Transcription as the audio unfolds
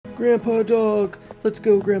Grandpa Dog. Let's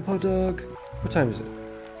go, Grandpa Dog. What time is it?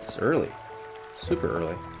 It's early. Super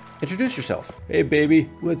early. Introduce yourself. Hey, baby.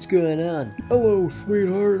 What's going on? Hello,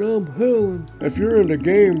 sweetheart. I'm Helen. If you're into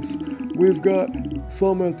games, we've got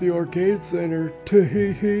some at the arcade center.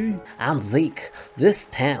 Tee-hee-hee. I'm Zeke. This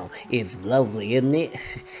town is lovely, isn't it?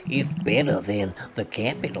 It's better than the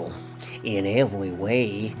capital. In every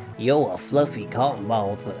way, you're a fluffy cotton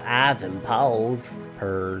ball with eyes and paws.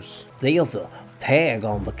 Purrs. There's a tag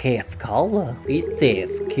on the cat's collar. It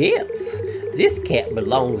says cats. This cat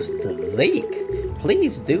belongs to Zeke.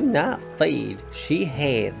 Please do not feed. She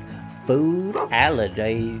has food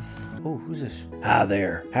allergies. Oh, who's this? Hi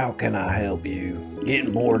there, how can I help you?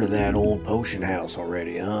 Getting bored of that old potion house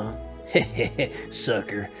already, huh?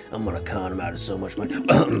 Sucker, I'm gonna con him out of so much money.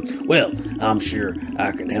 Well, I'm sure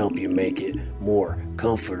I can help you make it more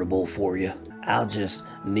comfortable for you. I'll just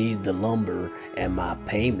need the lumber and my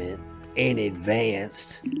payment in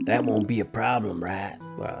advance. That won't be a problem, right?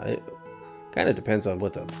 Well, it kind of depends on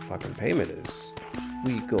what the fucking payment is.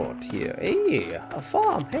 We got here. Hey, a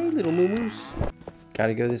farm. Hey, little moo-moos.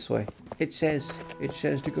 Gotta go this way. It says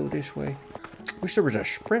to go this way. Wish there was a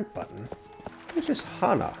sprint button. Who's this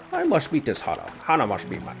Hana? I must beat this Hana. Hana must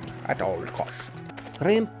be mine at all costs.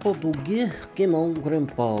 Grandpa Doggy, come on,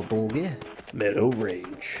 Grandpa Doggy. Meadow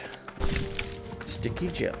Range. Sticky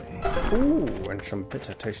jelly. Ooh, and some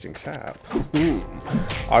bitter tasting sap.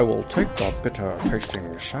 I will take the bitter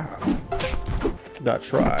tasting sap.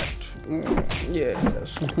 That's right.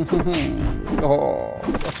 Yes. Oh,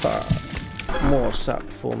 what's that? More sap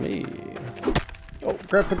for me. Oh,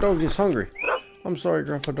 Grandpa Doggy's hungry. I'm sorry,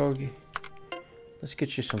 Grandpa Doggy. Let's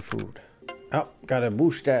get you some food. Oh, gotta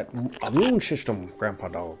boost that immune system, Grandpa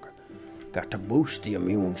Dog. Got to boost the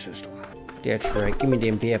immune system. That's right. Give me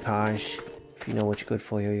them bear paws. If you know what's good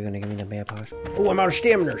for you, you're gonna give me the bear paws. Oh, I'm out of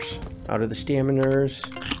staminers. Out of the staminers.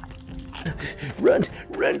 Run,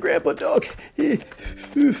 run, Grandpa Dog.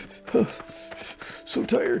 So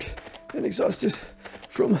tired and exhausted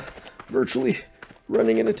from virtually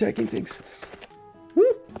running and attacking things.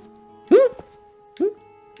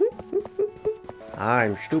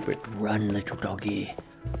 I'm stupid. Run, little doggy.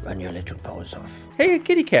 Run your little paws off. Hey,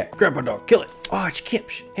 kitty cat. Grandpa Dog, kill it. Oh, it's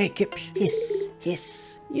Kips. Hey, Kips. Hiss,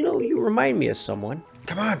 hiss. You know, you remind me of someone.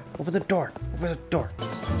 Come on, open the door. Open the door.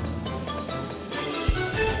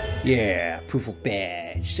 Yeah, proof of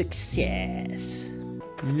badge. Success.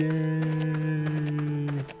 Yay.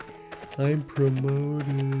 I'm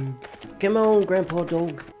promoted. Come on, Grandpa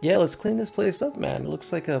Dog. Yeah, let's clean this place up, man. It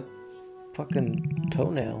looks like a fucking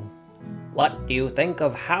toenail. What do you think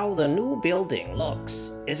of how the new building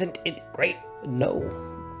looks? Isn't it great? No.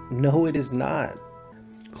 No, it is not.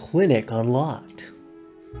 Clinic unlocked.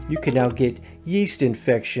 You can now get yeast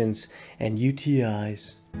infections and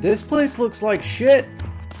UTIs. This place looks like shit.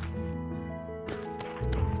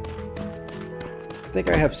 I think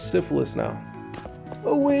I have syphilis now.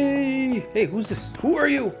 Away! Hey, who's this? Who are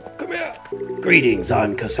you? Come here! Greetings,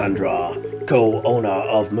 I'm Cassandra, co-owner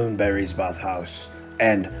of Moonberry's bathhouse,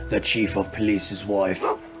 and the chief of police's wife.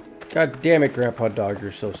 God damn it, Grandpa Dog,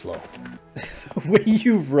 you're so slow. The way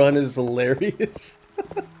you run is hilarious.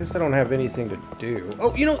 Guess I don't have anything to do.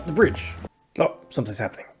 Oh, you know, the bridge. Oh, something's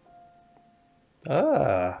happening.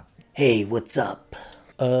 Ah. Hey, what's up?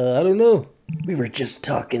 I don't know. We were just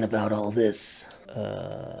talking about all this.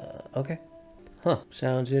 Okay. Huh,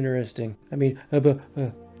 sounds interesting. I mean,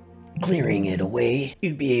 Clearing it away,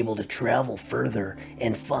 you'd be able to travel further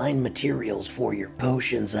and find materials for your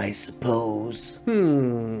potions, I suppose.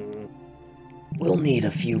 We'll need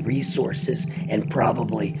a few resources and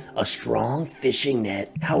probably a strong fishing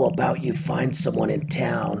net. How about you find someone in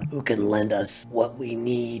town who can lend us what we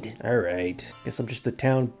need? Alright. Guess I'm just the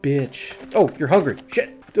town bitch. Oh, you're hungry.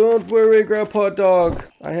 Shit. Don't worry, Grandpa Dog.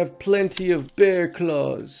 I have plenty of bear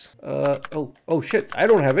claws. Oh shit. I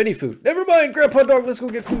don't have any food. Never mind, Grandpa Dog. Let's go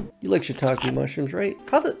get food. You like shiitake mushrooms, right?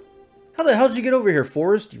 How the hell did you get over here,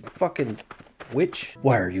 Forrest? You fucking witch.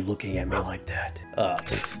 Why are you looking at me like that?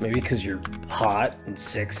 Maybe because you're hot and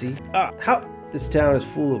sexy. How? This town is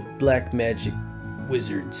full of black magic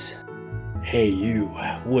wizards. Hey you,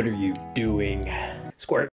 what are you doing?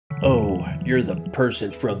 Squirt. Oh, you're the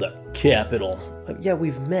person from the capital. Yeah,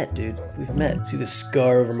 we've met, dude. We've met. See the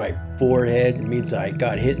scar over my forehead? It means I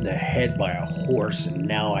got hit in the head by a horse and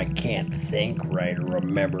now I can't think right or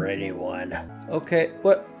remember anyone. Okay,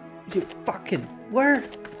 what? You fucking...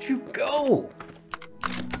 Where'd you go?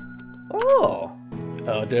 Oh,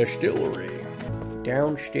 a distillery.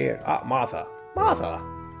 Downstairs. Ah, Martha. Martha.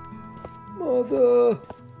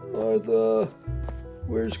 Martha.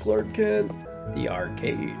 Where's Clark Kent? The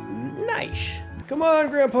arcade. Nice. Come on,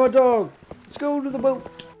 Grandpa Dog. Let's go to the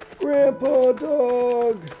boat. Grandpa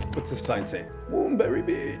Dog! What's the sign say? Woonberry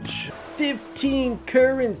Beach. 15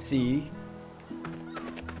 currency.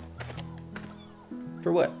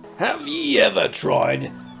 For what? Have ye ever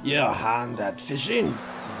tried your hand at fishing?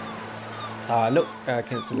 Nope. I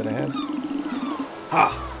can't say that I have.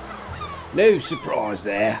 Ha! No surprise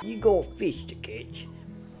there. You got fish to catch.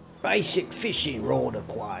 Basic fishing rod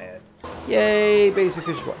acquired. Yay, basic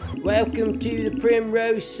fish rod. Welcome to the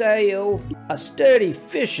Primrose Sail. A sturdy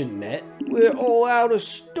fishing net. We're all out of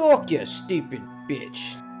stock, you stupid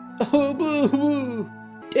bitch. Oh, boo boo.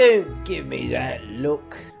 Don't give me that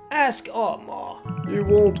look. Ask Otmar. You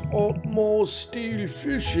want Otmar's steel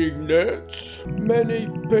fishing nets? Many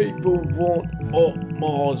people want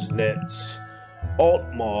Otmar's nets.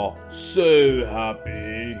 Otmar so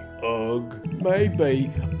happy. Ugh.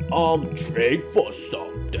 Maybe I'm trade for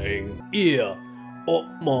something. Here,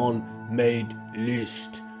 Otman made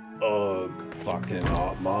list. Ugh. Fucking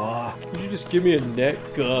Otmar. Could you just give me a net?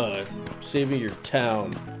 God. I'm saving your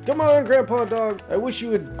town. Come on, Grandpa Dog. I wish you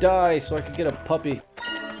would die so I could get a puppy.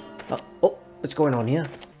 Oh, what's going on here?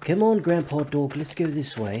 Come on, Grandpa Dog, let's go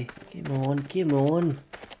this way. Come on, come on.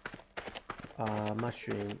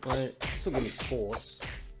 Mushroom. Alright, still give me spores.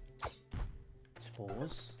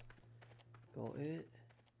 Spores. Got it.